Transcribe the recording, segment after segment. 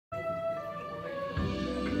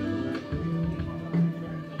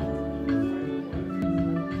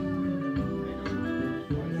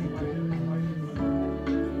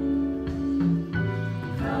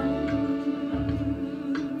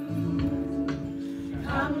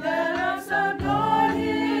Come, let us adore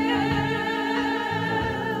him.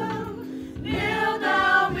 Kneel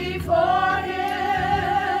down before him.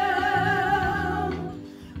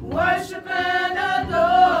 Worship and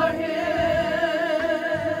adore him.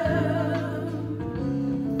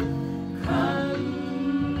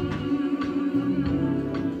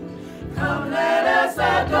 Come, let us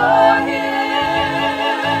adore him.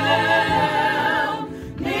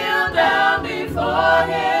 Kneel down before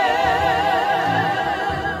him.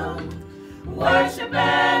 Worship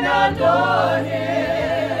and adore him.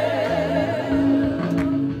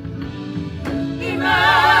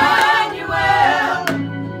 Emmanuel,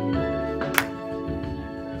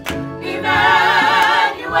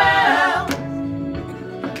 Emmanuel,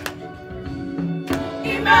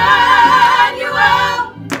 Emmanuel,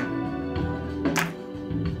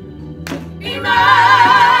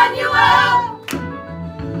 Emmanuel,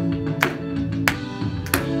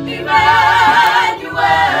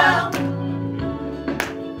 Emmanuel,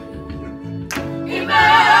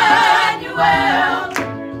 Emmanuel,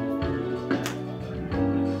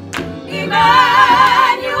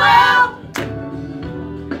 Emmanuel,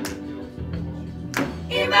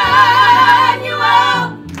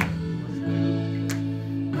 Emmanuel,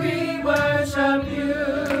 we worship you.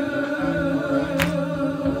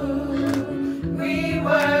 We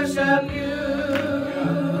worship you.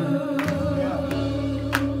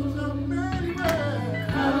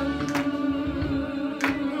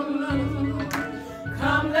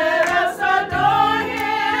 Come, let us adore him.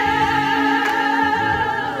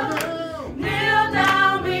 Kneel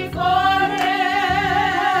down before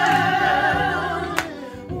him.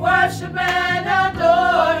 Worship and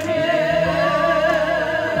adore him.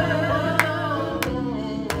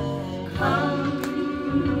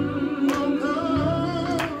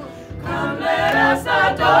 Come, let us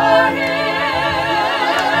adore him.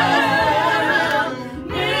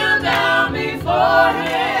 Kneel down before him.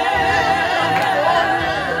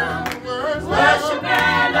 Worship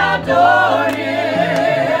and adore him.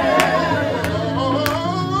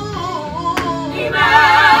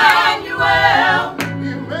 Emmanuel,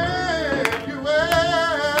 Emmanuel,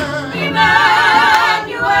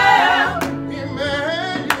 Emmanuel,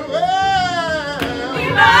 Emmanuel,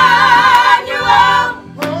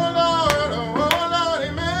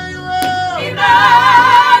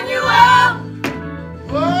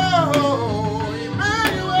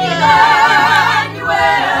 Emmanuel,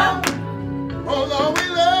 Oh Lord, we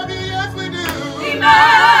love you, yes we do.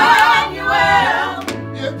 Emmanuel,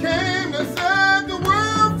 You came to set the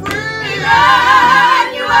world free.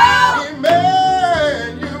 Emmanuel,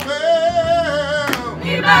 Emmanuel.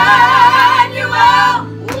 Emmanuel,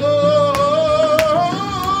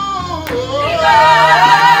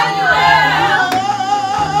 Emmanuel,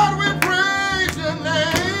 Lord, we praise your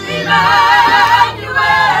name.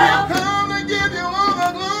 Emmanuel, We come to give you all the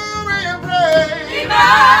glory and praise.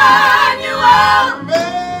 Emmanuel,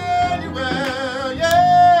 Emmanuel,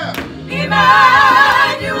 yeah.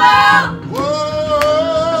 Emmanuel,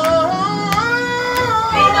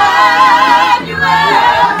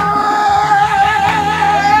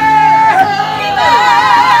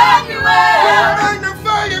 Emmanuel,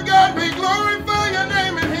 Magnify you, God. We glorify your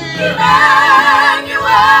name in here.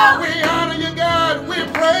 Emmanuel, We honor you, God. We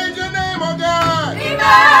praise your name, oh God.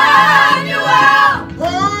 Emmanuel,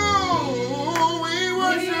 Oh, we we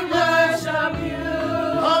worship you. worship you.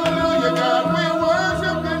 Hallelujah, God. We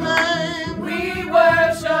worship your name. We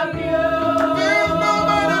worship you. There's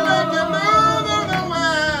nobody like you, no other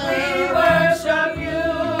way. We worship you.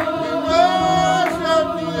 We worship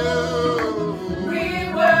you. We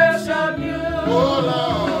worship you. Oh,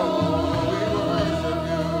 Lord, we worship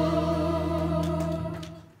you.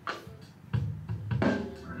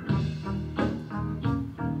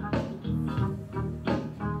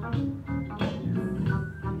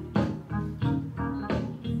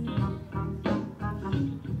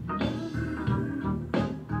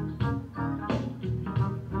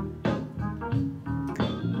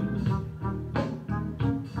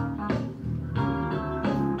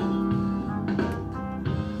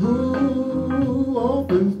 Who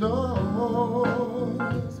opens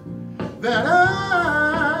doors that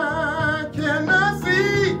I cannot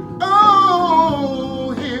see?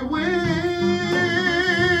 Oh, he will.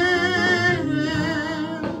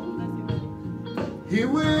 He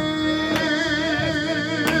will.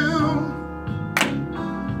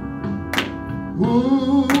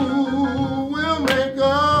 Who will make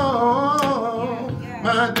all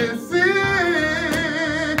my decisions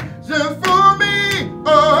for me?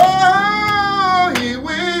 Oh, he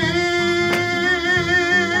will.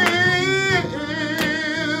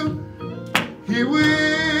 He will.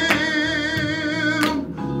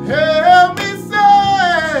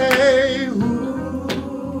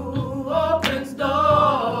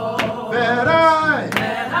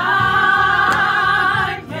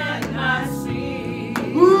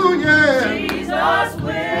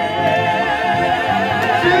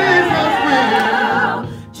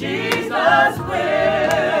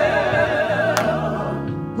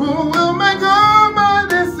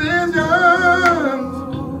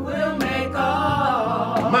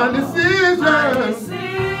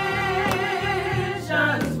 decisions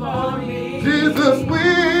for me. Jesus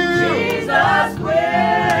will. Jesus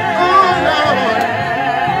will. Oh Lord.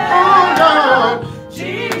 Oh Lord.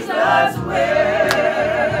 Jesus will.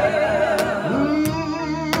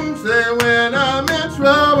 Say when I'm in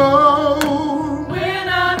trouble. When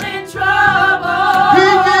I'm in trouble, He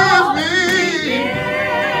gives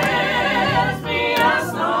me a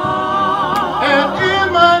song. and in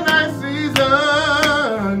my night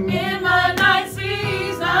season. In my night season,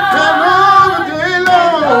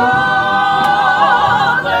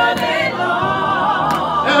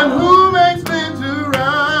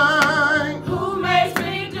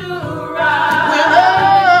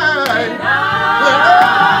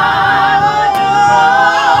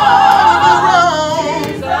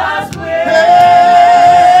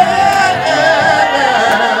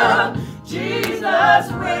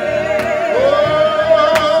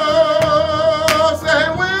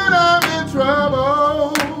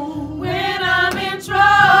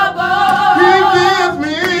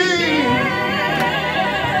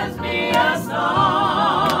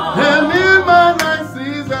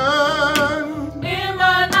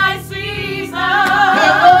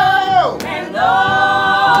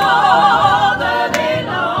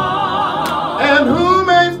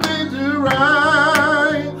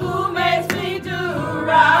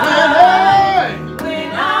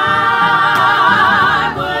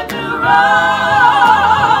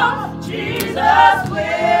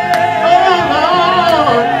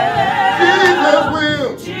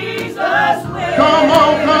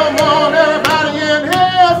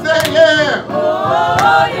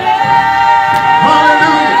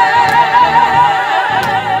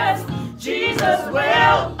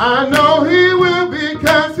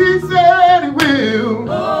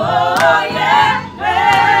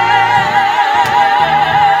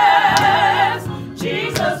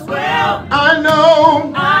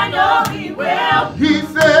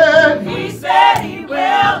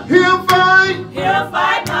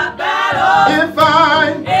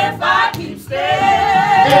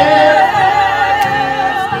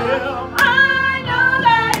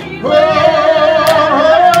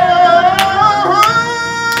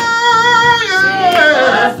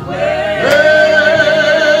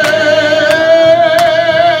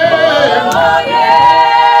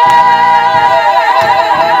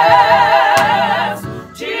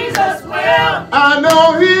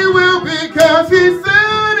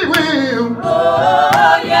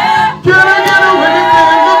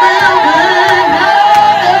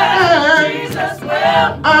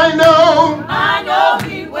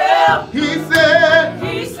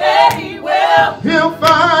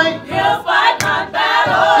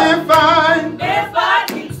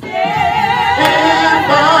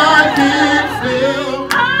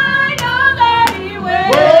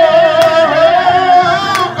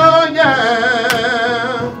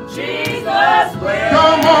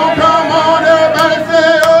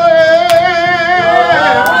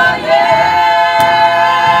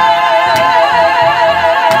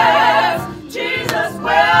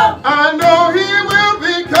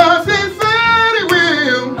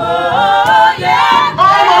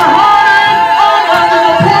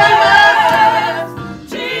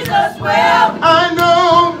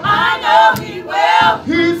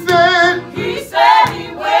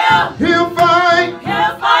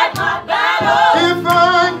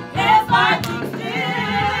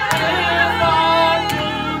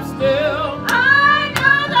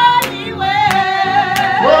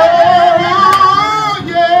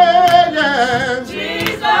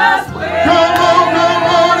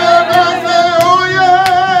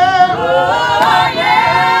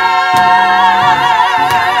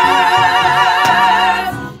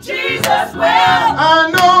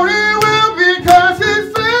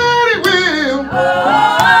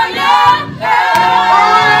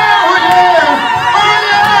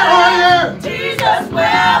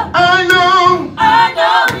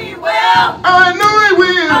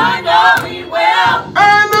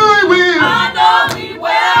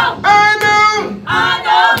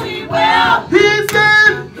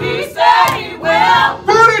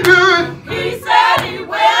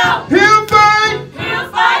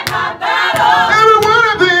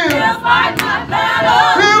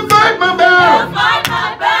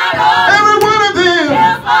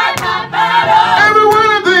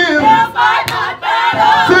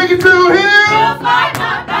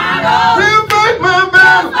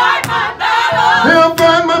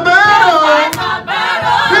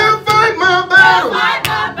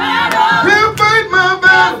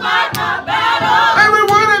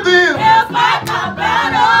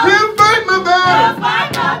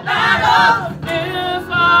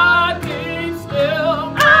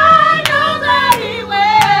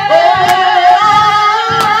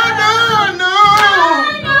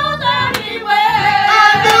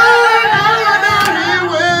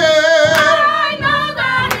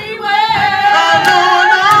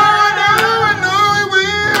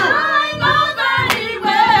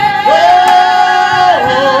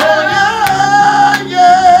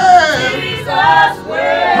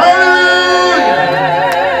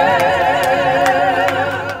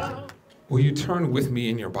 Will you turn with me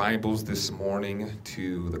in your Bibles this morning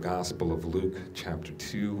to the Gospel of Luke, chapter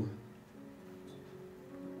 2?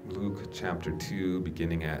 Luke, chapter 2,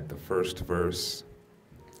 beginning at the first verse.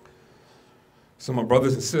 So my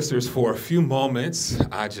brothers and sisters, for a few moments,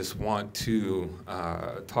 I just want to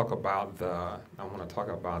talk about the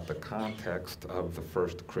context of the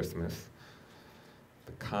first Christmas.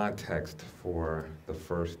 The context for the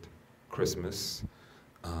first Christmas.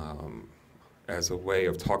 As a way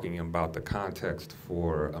of talking about the context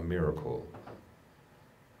for a miracle.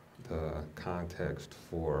 The context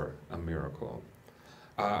for a miracle.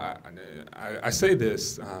 I say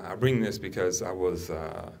this, I bring this because I was,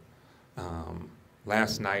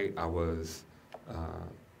 last night I was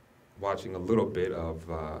watching a little bit of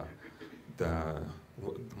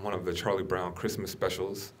one of the Charlie Brown Christmas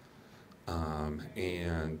specials,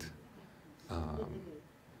 and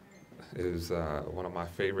it is one of my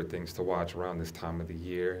favorite things to watch around this time of the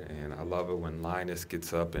year, and I love it when Linus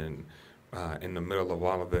gets up and in the middle of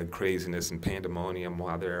all of the craziness and pandemonium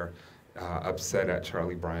while they're upset at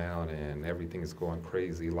Charlie Brown and everything is going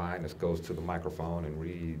crazy. Linus goes to the microphone and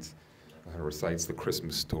recites the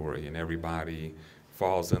Christmas story, and everybody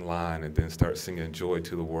falls in line and then starts singing "Joy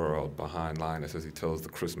to the World" behind Linus as he tells the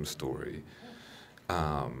Christmas story.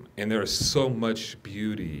 And there's so much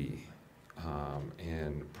beauty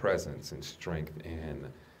and presence and strength in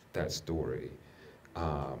that story.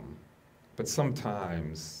 But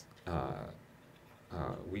sometimes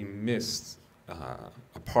we miss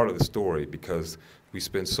a part of the story because we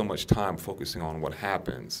spend so much time focusing on what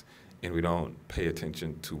happens and we don't pay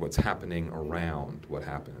attention to what's happening around what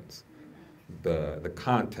happens. The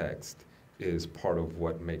context is part of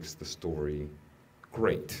what makes the story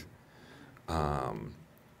great.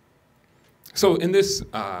 So in this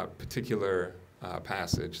particular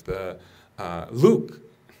passage, Luke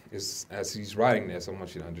is, as he's writing this, I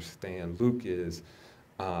want you to understand, Luke is,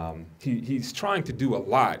 he's trying to do a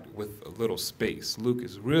lot with a little space. Luke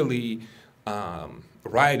is really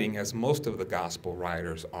writing, as most of the gospel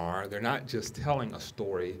writers are. They're not just telling a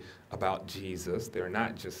story about Jesus. They're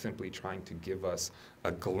not just simply trying to give us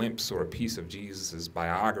a glimpse or a piece of Jesus's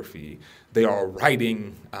biography. They are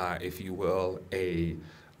writing, if you will, a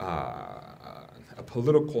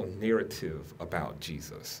political narrative about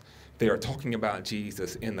Jesus. They are talking about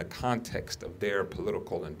Jesus in the context of their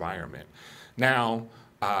political environment. Now,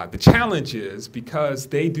 the challenge is because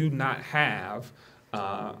they do not have,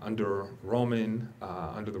 under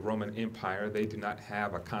the Roman Empire, they do not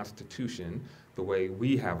have a constitution the way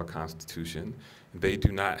we have a constitution. They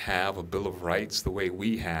do not have a Bill of Rights the way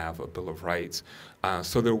we have a Bill of Rights.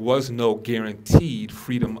 So there was no guaranteed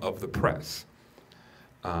freedom of the press.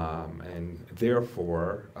 And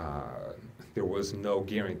therefore, there was no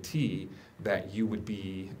guarantee that you would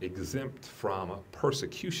be exempt from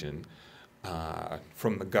persecution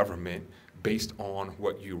from the government based on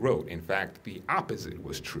what you wrote. In fact, the opposite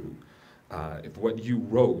was true. If what you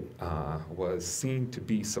wrote was seen to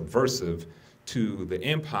be subversive to the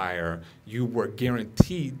empire, you were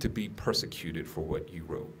guaranteed to be persecuted for what you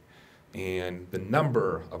wrote. And the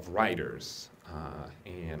number of writers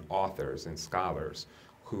and authors and scholars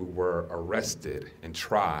who were arrested and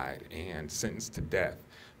tried and sentenced to death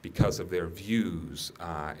because of their views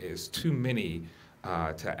is too many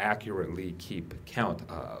to accurately keep count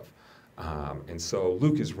of. And so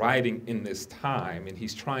Luke is writing in this time, and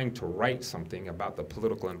he's trying to write something about the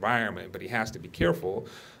political environment, but he has to be careful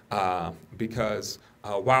because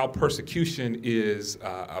while persecution is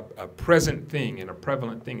a present thing and a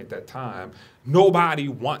prevalent thing at that time, nobody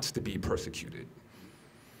wants to be persecuted.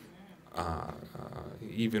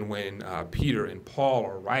 Even when Peter and Paul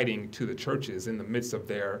are writing to the churches in the midst of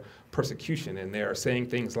their persecution, and they're saying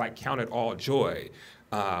things like, "Count it all joy."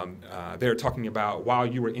 They're talking about while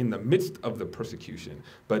you were in the midst of the persecution,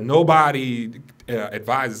 but nobody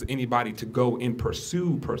advises anybody to go and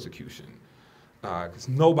pursue persecution. Because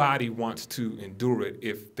nobody wants to endure it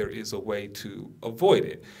if there is a way to avoid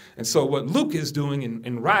it. And so what Luke is doing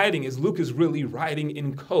in writing is Luke is really writing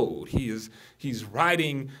in code. He's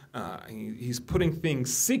writing, he's putting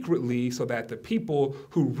things secretly so that the people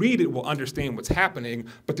who read it will understand what's happening,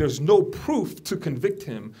 but there's no proof to convict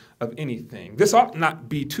him of anything. This ought not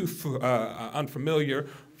be too unfamiliar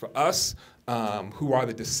for us who are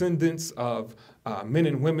the descendants of men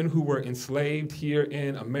and women who were enslaved here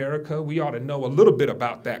in America. We ought to know a little bit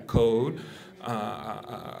about that code.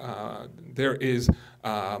 There is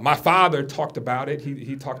My father talked about it.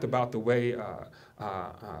 He talked about the way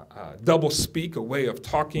double speak, a way of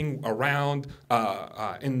talking around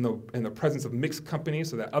in the presence of mixed company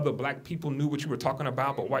so that other black people knew what you were talking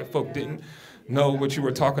about, but white folk didn't know what you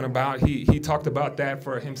were talking about. He talked about that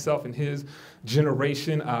for himself and his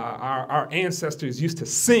generation. Our ancestors used to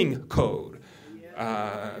sing code.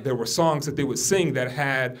 There were songs that they would sing that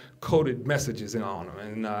had coded messages on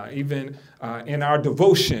them. And even in our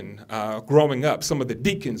devotion growing up, some of the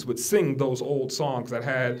deacons would sing those old songs that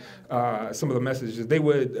had some of the messages. They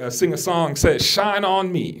would sing a song that said, "Shine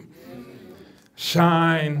on me,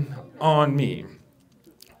 shine on me.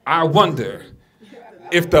 I wonder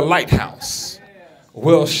if the lighthouse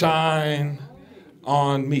will shine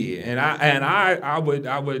on me." And I would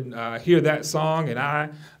hear that song, and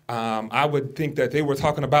I would think that they were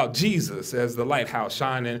talking about Jesus as the lighthouse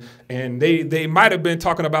shining, and they might have been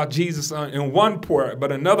talking about Jesus in one part,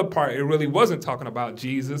 but another part it really wasn't talking about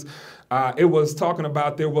Jesus. It was talking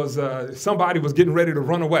about somebody was getting ready to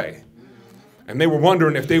run away, and they were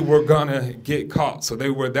wondering if they were gonna get caught. So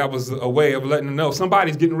that was a way of letting them know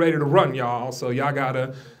somebody's getting ready to run, y'all. So y'all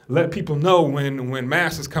gotta let people know when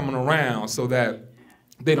master's coming around so that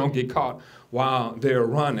they don't get caught while they're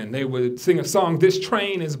running. They would sing a song, "This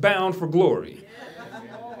train is bound for glory.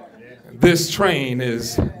 This train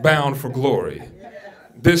is bound for glory.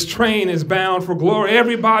 This train is bound for glory.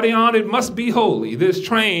 Everybody on it must be holy. This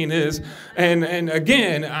train is," and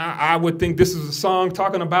again, I would think this is a song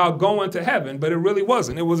talking about going to heaven, but it really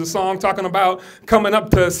wasn't. It was a song talking about coming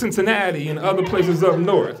up to Cincinnati and other places up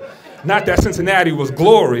north. Not that Cincinnati was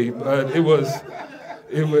glory, but it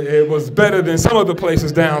was better than some of the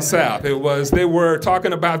places down south. They were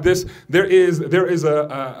talking about this. There is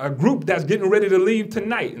a group that's getting ready to leave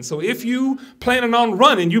tonight. And so if you planning on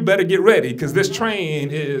running, you better get ready, because this train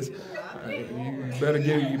is, you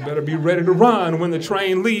better be ready to run when the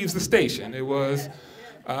train leaves the station.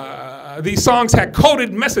 These songs had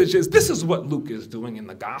coded messages. This is what Luke is doing in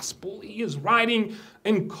the gospel. He is writing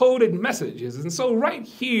encoded messages. And so right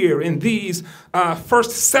here in these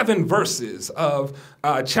first 7 verses of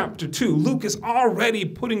chapter 2, Luke is already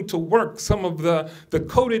putting to work some of the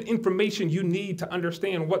coded information you need to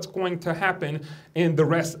understand what's going to happen in the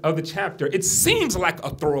rest of the chapter. It seems like a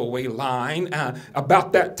throwaway line.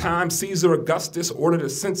 About that time, Caesar Augustus ordered a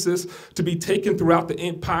census to be taken throughout the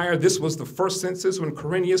empire. This was the first census when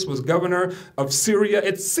Quirinius was governor of Syria.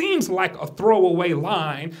 It seems like a throwaway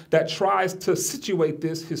line that tries to situate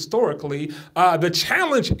this historically. The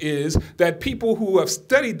challenge is that people who have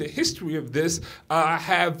studied the history of this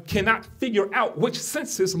cannot figure out which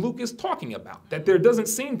census Luke is talking about, that there doesn't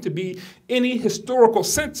seem to be any historical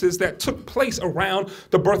census that took place around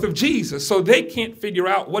the birth of Jesus. So they can't figure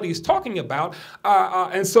out what he's talking about.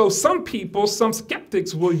 And so some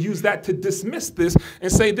skeptics will use that to dismiss this and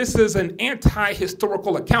say this is an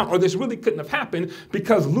anti-historical account, or this really couldn't have happened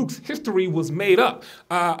because Luke's history was made up.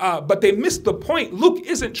 But they missed the point. Luke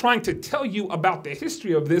isn't trying to tell you about the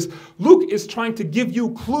history of this. Luke is trying to give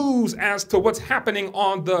you clues as to what's happening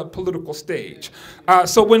on the political stage.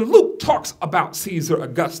 So when Luke talks about Caesar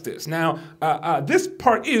Augustus, now this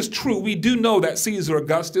part is true. We do know that Caesar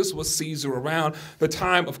Augustus was Caesar around the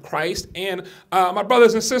time of Christ. And my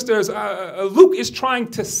brothers and sisters, Luke is trying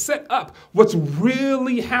to set up what's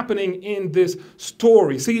really happening in this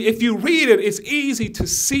story. See, if you read it, it's easy to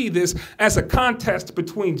see this as a contest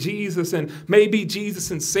between Jesus and maybe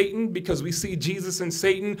Jesus and Satan, because we see Jesus and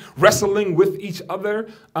Satan wrestling with each other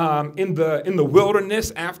in the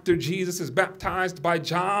wilderness after Jesus is baptized by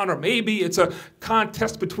John. Or maybe it's a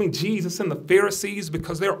contest between Jesus and the Pharisees,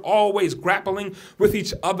 because they're always grappling with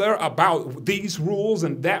each other about these rules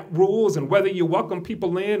and that rules, and whether you welcome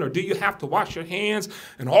people in or do you have to wash your hands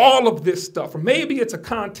and all of this stuff. Or maybe it's a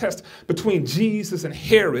contest between Jesus and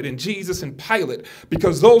Herod and Jesus and Pilate,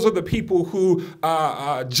 because those are the people who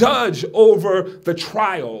judge over the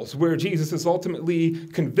trials where Jesus is ultimately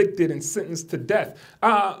convicted and sentenced to death.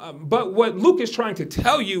 But what Luke is trying to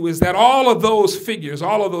tell you is that all of those figures,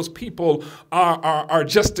 all of those people are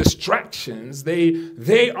just distractions.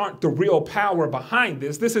 They aren't the real power behind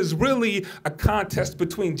this. This is really a contest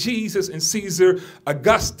between Jesus and Caesar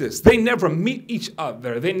Augustus. They never meet each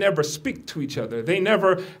other. They never speak to each other. They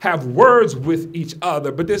never have words with each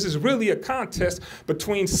other. But this is really a contest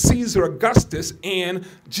between Caesar Augustus and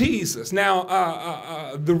Jesus.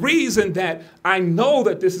 Now, the reason that I know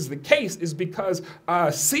that this is the case is because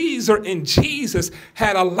Caesar and Jesus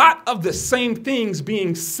had a lot of the same things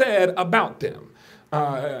being said about them.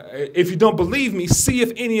 If you don't believe me, see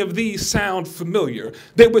if any of these sound familiar.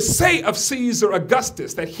 They would say of Caesar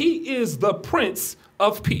Augustus that he is the Prince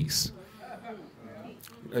of Peace.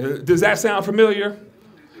 Does that sound familiar?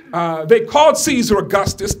 They called Caesar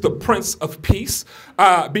Augustus the Prince of Peace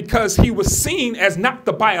because he was seen as not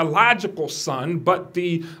the biological son, but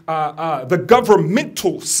the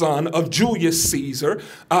governmental son of Julius Caesar.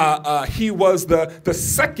 He was the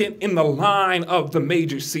second in the line of the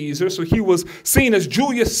major Caesar, so he was seen as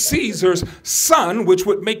Julius Caesar's son, which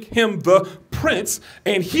would make him the prince,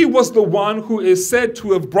 and he was the one who is said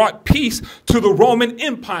to have brought peace to the Roman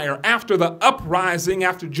Empire after the uprising,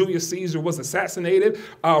 after Julius Caesar was assassinated.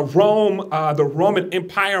 The Roman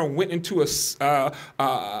Empire went into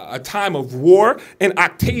a time of war, and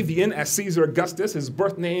Octavian, as Caesar Augustus, his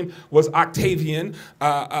birth name was Octavian,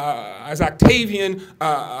 as Octavian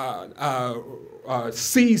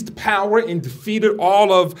seized power and defeated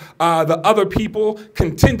all of the other people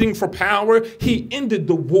contending for power, he ended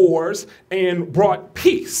the wars and brought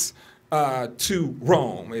peace to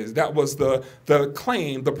Rome. That was the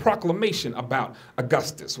claim, the proclamation about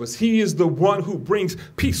Augustus, was he is the one who brings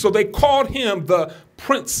peace. So they called him the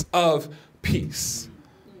Prince of Peace.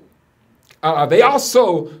 They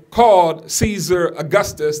also called Caesar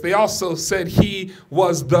Augustus, they also said he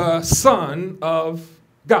was the Son of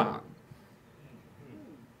God.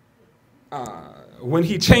 When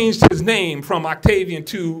he changed his name from Octavian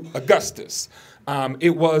to Augustus,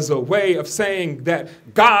 it was a way of saying that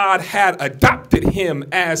God had adopted him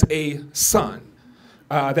as a son,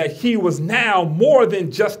 that he was now more than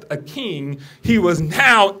just a king, he was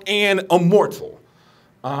now an immortal.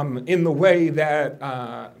 In the way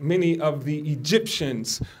that many of the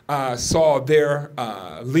Egyptians saw their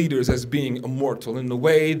leaders as being immortal, in the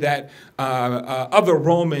way that other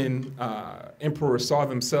Roman emperors saw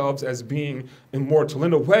themselves as being immortal,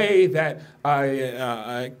 in a way that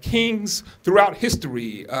kings throughout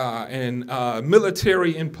history and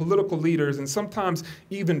military and political leaders, and sometimes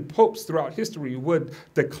even popes throughout history, would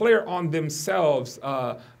declare on themselves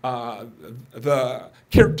the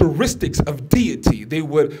characteristics of deity. They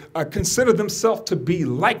would consider themselves to be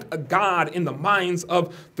like a god in the minds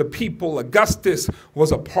of the people. Augustus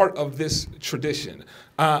was a part of this tradition.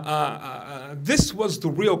 This was the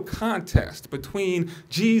real contest between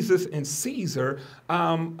Jesus and Caesar,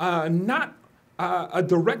 not a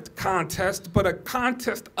direct contest, but a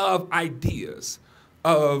contest of ideas,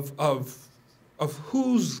 of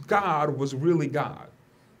whose God was really God.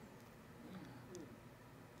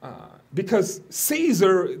 Because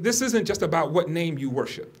Caesar, this isn't just about what name you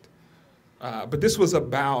worshiped, but this was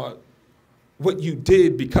about what you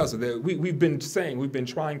did because of it. We've been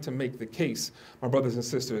trying to make the case, my brothers and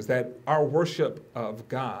sisters, that our worship of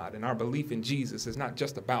God and our belief in Jesus is not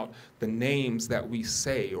just about the names that we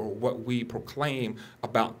say or what we proclaim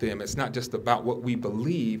about them. It's not just about what we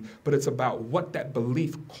believe, but it's about what that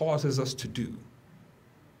belief causes us to do.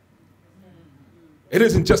 It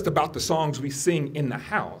isn't just about the songs we sing in the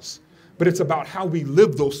house, but it's about how we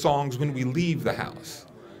live those songs when we leave the house.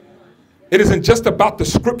 It isn't just about the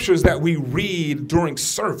scriptures that we read during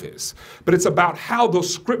service, but it's about how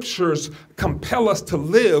those scriptures compel us to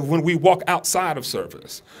live when we walk outside of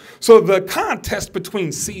service. So the contest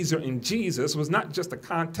between Caesar and Jesus was not just a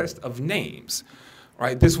contest of names,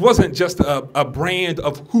 right? This wasn't just a brand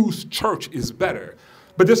of whose church is better.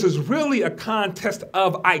 But this is really a contest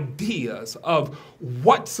of ideas, of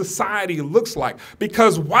what society looks like.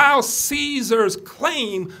 Because while Caesar's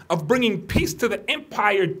claim of bringing peace to the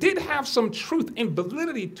empire did have some truth and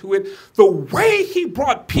validity to it, the way he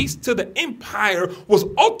brought peace to the empire was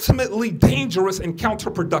ultimately dangerous and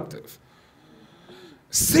counterproductive.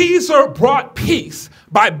 Caesar brought peace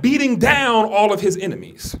by beating down all of his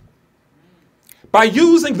enemies, by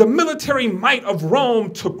using the military might of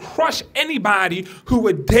Rome to crush anybody who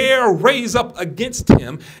would dare raise up against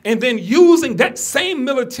him, and then using that same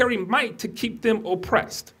military might to keep them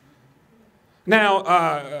oppressed. Now,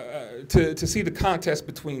 to see the contest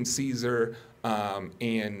between Caesar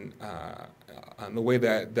and the way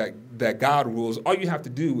that God rules, all you have to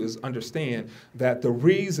do is understand that the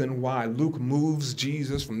reason why Luke moves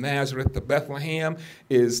Jesus from Nazareth to Bethlehem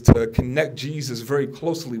is to connect Jesus very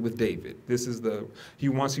closely with David. He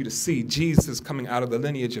wants you to see Jesus coming out of the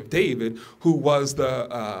lineage of David, who was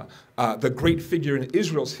the great figure in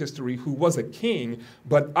Israel's history, who was a king,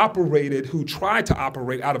 but who tried to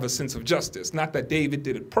operate out of a sense of justice. Not that David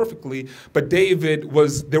did it perfectly, but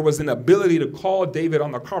there was an ability to call David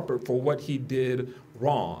on the carpet for what he did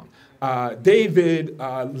wrong. David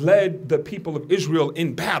led the people of Israel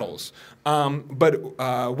in battles,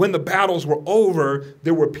 but when the battles were over,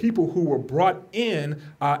 there were people who were brought in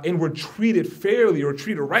and were treated fairly or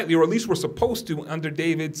treated rightly, or at least were supposed to, under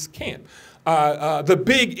David's camp. The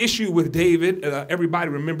big issue with David, everybody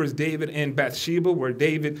remembers David and Bathsheba, where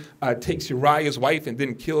David takes Uriah's wife and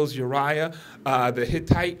then kills Uriah the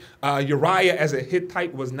Hittite. Uriah, as a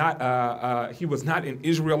Hittite, was not he was not an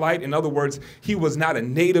Israelite. In other words, he was not a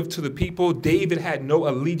native to the people. David had no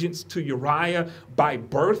allegiance to Uriah by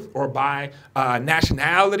birth or by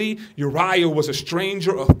nationality. Uriah was a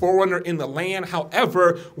stranger, a foreigner in the land.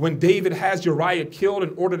 However, when David has Uriah killed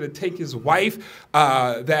in order to take his wife,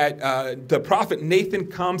 the prophet Nathan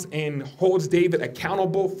comes and holds David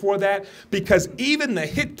accountable for that, because even the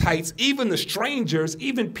Hittites, even the strangers,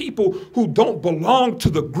 even people who don't belong to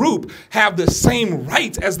the group have the same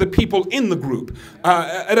rights as the people in the group.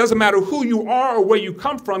 It doesn't matter who you are or where you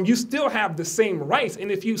come from, you still have the same rights.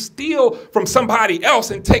 And if you steal from somebody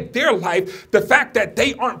else and take their life, the fact that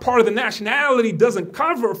they aren't part of the nationality doesn't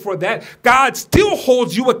cover for that. God still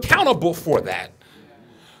holds you accountable for that.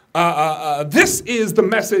 This is the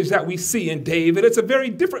message that we see in David. It's a very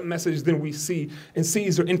different message than we see in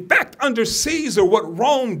Caesar. In fact, under Caesar, what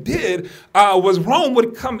Rome did was Rome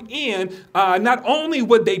would come in, not only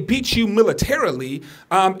would they beat you militarily,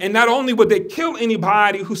 and not only would they kill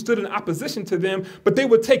anybody who stood in opposition to them, but they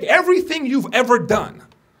would take everything you've ever done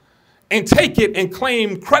and take it and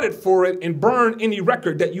claim credit for it and burn any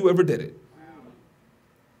record that you ever did it.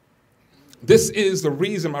 This is the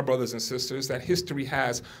reason, my brothers and sisters, that history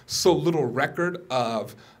has so little record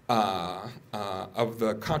of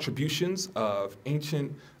the contributions of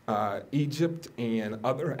ancient Egypt and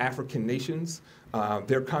other African nations,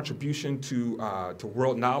 their contribution to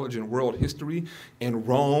world knowledge and world history. And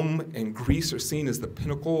Rome and Greece are seen as the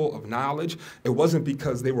pinnacle of knowledge. It wasn't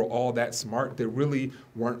because they were all that smart. They really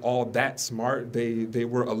weren't all that smart. They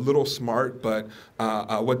were a little smart, but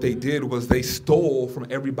what they did was they stole from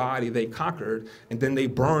everybody they conquered, and then they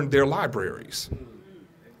burned their libraries.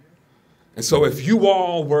 And so if you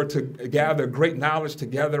all were to gather great knowledge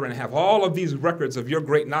together and have all of these records of your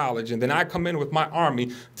great knowledge, and then I come in with my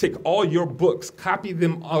army, take all your books, copy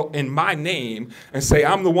them in my name, and say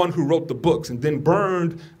I'm the one who wrote the books, and then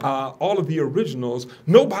burned all of the originals,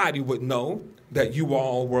 nobody would know that you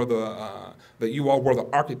all were the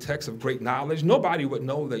architects of great knowledge. Nobody would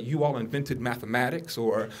know that you all invented mathematics,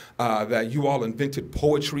 or that you all invented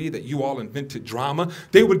poetry, that you all invented drama.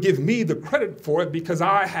 They would give me the credit for it because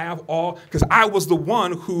because I was the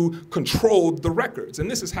one who controlled the records. And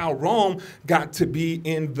this is how Rome got to be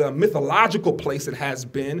in the mythological place it has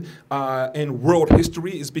been in world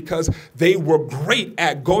history, is because they were great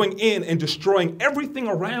at going in and destroying everything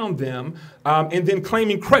around them, and then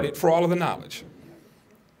claiming credit for all of the knowledge.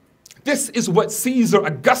 This is what Caesar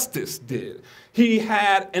Augustus did. He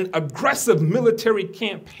had an aggressive military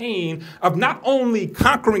campaign of not only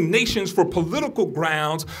conquering nations for political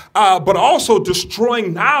grounds, but also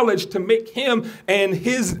destroying knowledge to make him and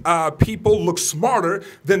his people look smarter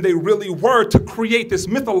than they really were, to create this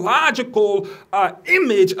mythological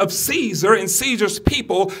image of Caesar and Caesar's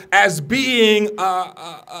people as being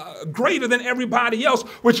greater than everybody else,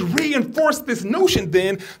 which reinforced this notion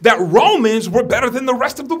then that Romans were better than the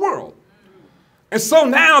rest of the world. And so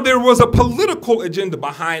now there was a political agenda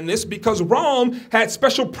behind this, because Rome had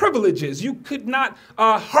special privileges. You could not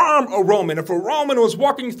harm a Roman. If a Roman was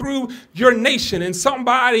walking through your nation and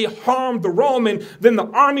somebody harmed the Roman, then the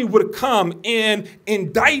army would come and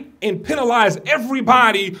indict and penalize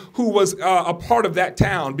everybody who was a part of that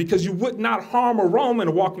town, because you would not harm a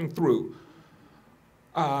Roman walking through.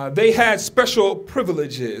 They had special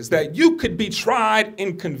privileges that you could be tried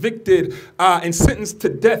and convicted and sentenced to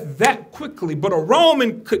death that quickly, but a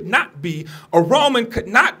Roman could not be. A Roman could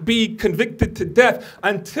not be convicted to death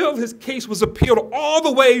until his case was appealed all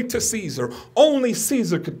the way to Caesar. Only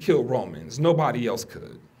Caesar could kill Romans. Nobody else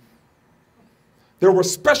could. There were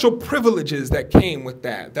special privileges that came with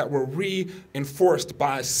that were reinforced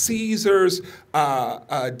by Caesar's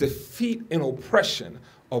defeat and oppression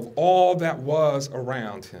of all that was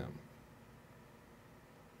around him.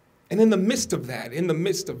 And in the midst of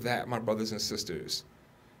that, my brothers and sisters,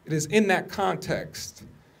 it is in that context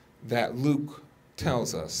that Luke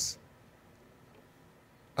tells us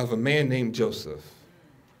of a man named Joseph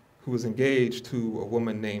who was engaged to a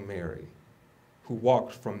woman named Mary, who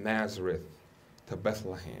walked from Nazareth to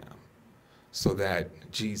Bethlehem so that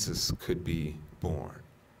Jesus could be born.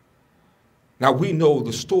 Now, we know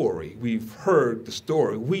the story. We've heard the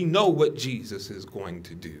story. We know what Jesus is going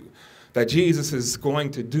to do. That Jesus is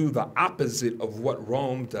going to do the opposite of what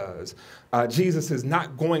Rome does. Jesus is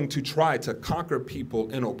not going to try to conquer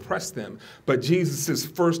people and oppress them. But Jesus'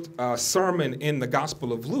 first sermon in the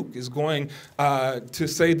Gospel of Luke is going to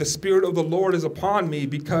say, "The Spirit of the Lord is upon me,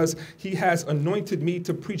 because he has anointed me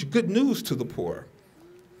to preach good news to the poor.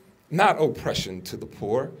 not oppression to the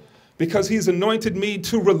poor, because he's anointed me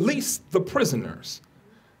to release the prisoners,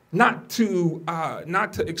 not to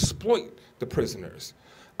exploit the prisoners.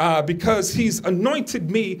 Because he's anointed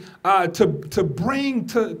me to bring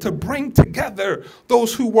together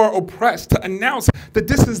those who were oppressed, to announce that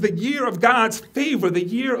this is the year of God's favor, the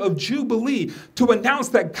year of Jubilee, to announce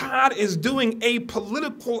that God is doing a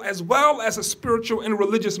political as well as a spiritual and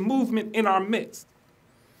religious movement in our midst.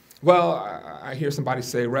 Well, I hear somebody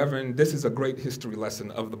say, Reverend, this is a great history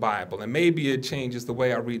lesson of the Bible, and maybe it changes the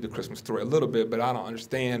way I read the Christmas story a little bit, but I don't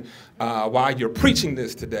understand why you're preaching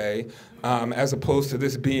this today as opposed to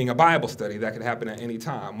this being a Bible study that could happen at any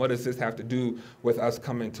time. What does this have to do with us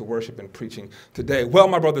coming to worship and preaching today? Well,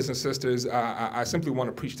 my brothers and sisters, I simply want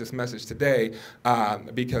to preach this message today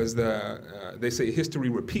because they say history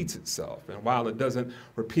repeats itself, and while it doesn't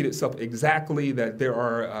repeat itself exactly, that there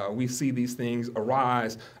are, we see these things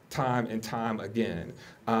arise time and time again.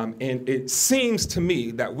 And it seems to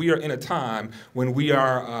me that we are in a time when we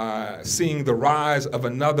are seeing the rise of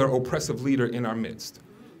another oppressive leader in our midst.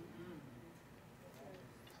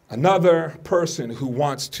 Another person who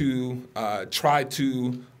wants to try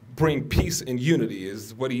to bring peace and unity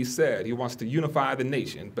is what he said. He wants to unify the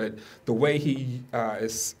nation, but the way he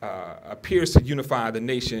appears to unify the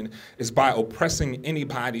nation is by oppressing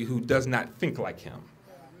anybody who does not think like him,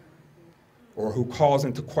 or who calls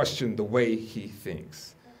into question the way he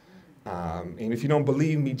thinks. And if you don't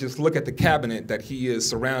believe me, just look at the cabinet that he is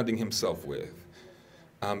surrounding himself with.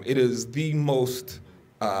 It is the most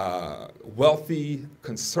wealthy,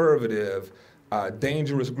 conservative,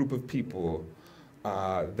 dangerous group of people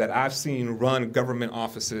that I've seen run government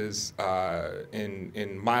offices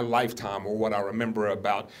in my lifetime, or what I remember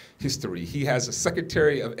about history. He has a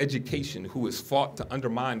Secretary of Education who has fought to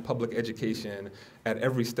undermine public education at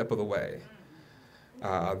every step of the way.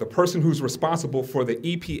 The person who's responsible for the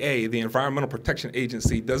EPA, the Environmental Protection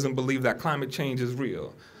Agency, doesn't believe that climate change is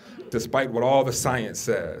real, despite what all the science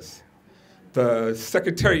says. The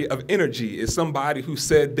Secretary of Energy is somebody who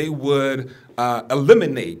said they would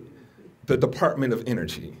eliminate the Department of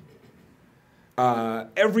Energy.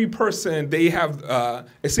 Every person they have,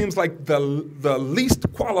 it seems like the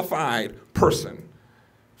least qualified person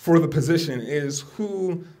for the position is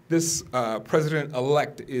who this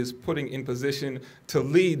president-elect is putting in position to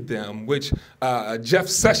lead them, which Jeff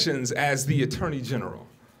Sessions as the Attorney General,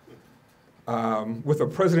 with a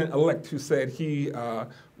president-elect who said he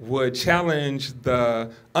would challenge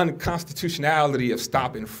the unconstitutionality of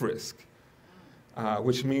stop and frisk,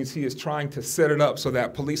 which means he is trying to set it up so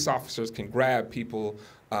that police officers can grab people,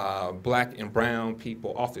 black and brown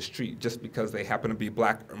people, off the street just because they happen to be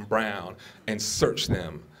black and brown, and search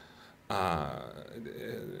them.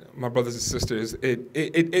 My brothers and sisters,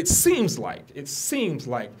 it seems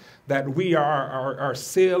like that we are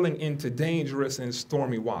sailing into dangerous and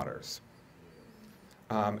stormy waters.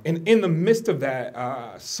 And in the midst of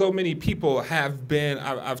that, so many people have been,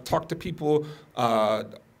 I've talked to people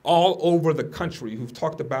all over the country who've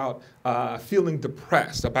talked about feeling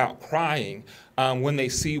depressed, about crying when they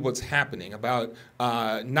see what's happening, about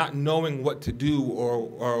not knowing what to do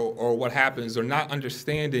or what happens, or not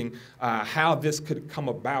understanding how this could come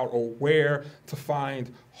about or where to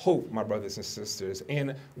find hope, my brothers and sisters.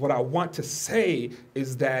 And what I want to say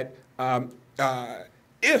is that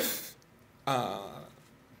if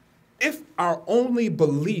our only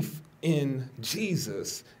belief in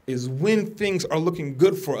Jesus is when things are looking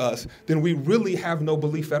good for us, then we really have no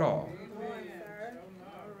belief at all.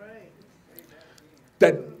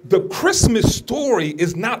 That the Christmas story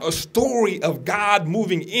is not a story of God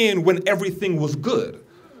moving in when everything was good.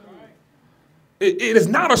 It is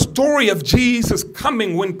not a story of Jesus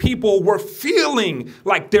coming when people were feeling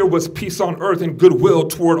like there was peace on earth and goodwill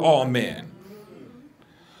toward all men.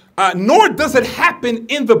 Nor does it happen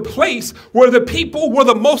in the place where the people were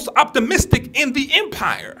the most optimistic in the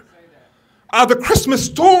empire. The Christmas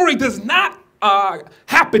story does not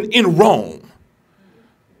happen in Rome,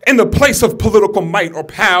 in the place of political might or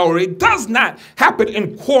power. It does not happen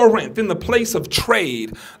in Corinth, in the place of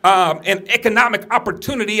trade and economic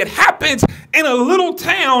opportunity. It happens in a little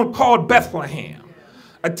town called Bethlehem,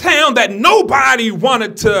 a town that nobody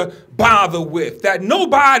wanted to bother with, that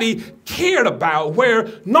nobody cared about, where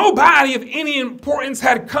nobody of any importance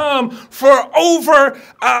had come for over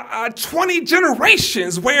 20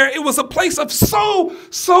 generations, where it was a place of so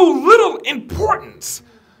little importance.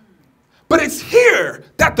 But it's here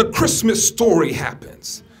that the Christmas story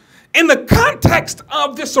happens. In the context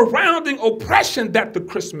of the surrounding oppression that the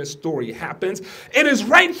Christmas story happens, it is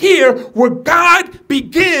right here where God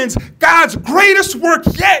begins God's greatest work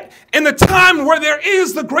yet in the time where there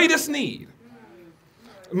is the greatest need.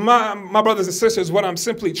 My brothers and sisters, what I'm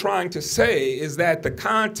simply trying to say is that the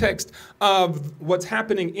context of what's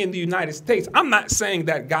happening in the United States, I'm not saying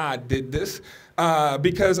that God did this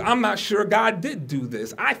because I'm not sure God did do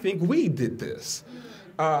this. I think we did this,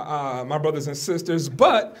 my brothers and sisters.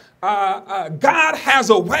 But God has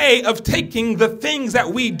a way of taking the things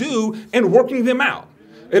that we do and working them out.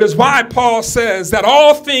 It is why Paul says that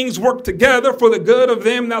all things work together for the good of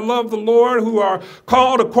them that love the Lord, who are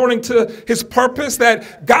called according to his purpose,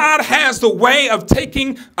 that God has the way of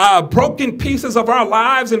taking broken pieces of our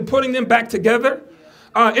lives and putting them back together.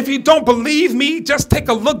 If you don't believe me, just take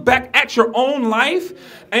a look back at your own life.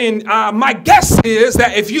 And my guess is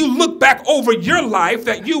that if you look back over your life,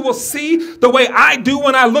 that you will see the way I do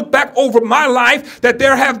when I look back over my life, that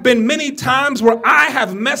there have been many times where I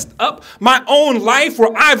have messed up my own life,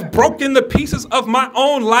 where I've broken the pieces of my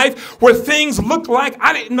own life, where things looked like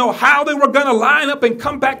I didn't know how they were going to line up and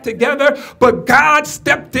come back together. But God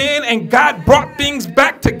stepped in and God brought things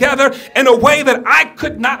back together in a way that I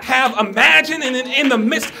could not have imagined. And in the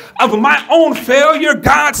midst of my own failure,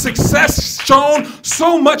 God's success shone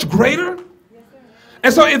so much greater.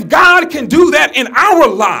 And so if God can do that in our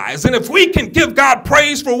lives, and if we can give God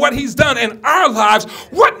praise for what he's done in our lives,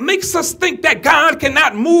 what makes us think that God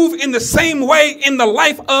cannot move in the same way in the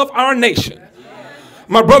life of our nation?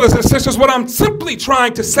 My brothers and sisters, what I'm simply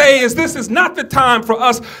trying to say is this is not the time for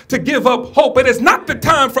us to give up hope. It is not the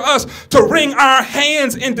time for us to wring our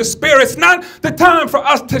hands in despair. It's not the time for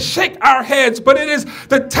us to shake our heads, but it is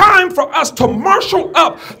the time for us to marshal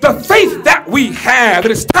up the faith that we have.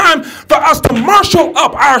 It is time for us to marshal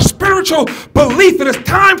up our spiritual belief. It is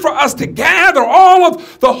time for us to gather all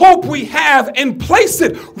of the hope we have and place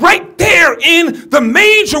it right there in the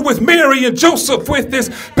manger with Mary and Joseph with this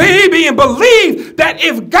baby, and believe that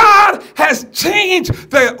if God has changed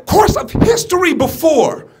the course of history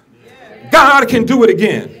before, God can do it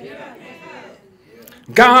again.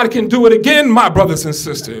 God can do it again, my brothers and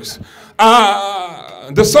sisters.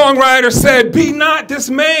 The songwriter said, "Be not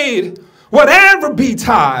dismayed, whatever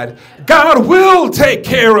betide, God will take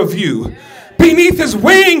care of you. Beneath his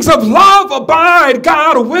wings of love abide,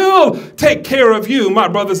 God will take care of you," my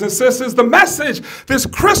brothers and sisters. The message this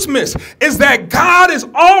Christmas is that God is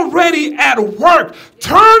already at work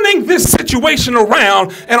turning this situation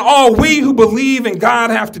around, and all we who believe in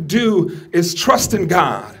God have to do is trust in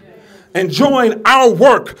God and join our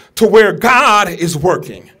work to where God is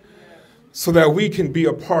working, so that we can be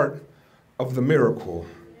a part of the miracle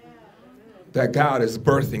that God is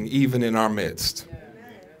birthing even in our midst.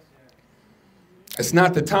 It's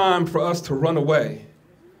not the time for us to run away.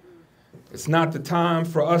 It's not the time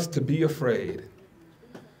for us to be afraid.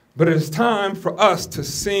 But it is time for us to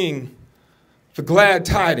sing the glad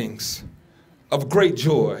tidings of great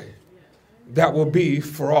joy that will be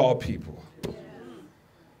for all people.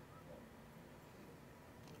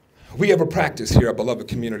 We have a practice here at Beloved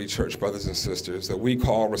Community Church, brothers and sisters, that we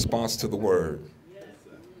call response to the word.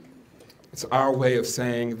 It's our way of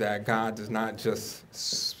saying that God does not just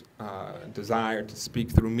desire to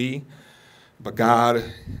speak through me, but God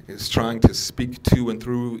is trying to speak to and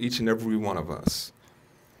through each and every one of us.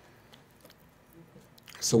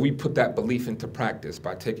 So we put that belief into practice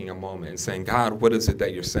by taking a moment and saying, God, what is it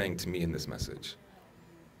that you're saying to me in this message?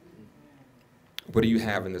 What do you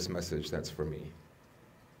have in this message that's for me?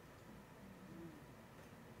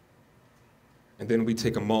 And then we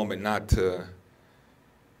take a moment not to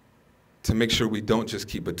make sure we don't just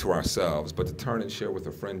keep it to ourselves, but to turn and share with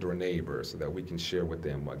a friend or a neighbor so that we can share with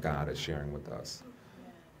them what God is sharing with us.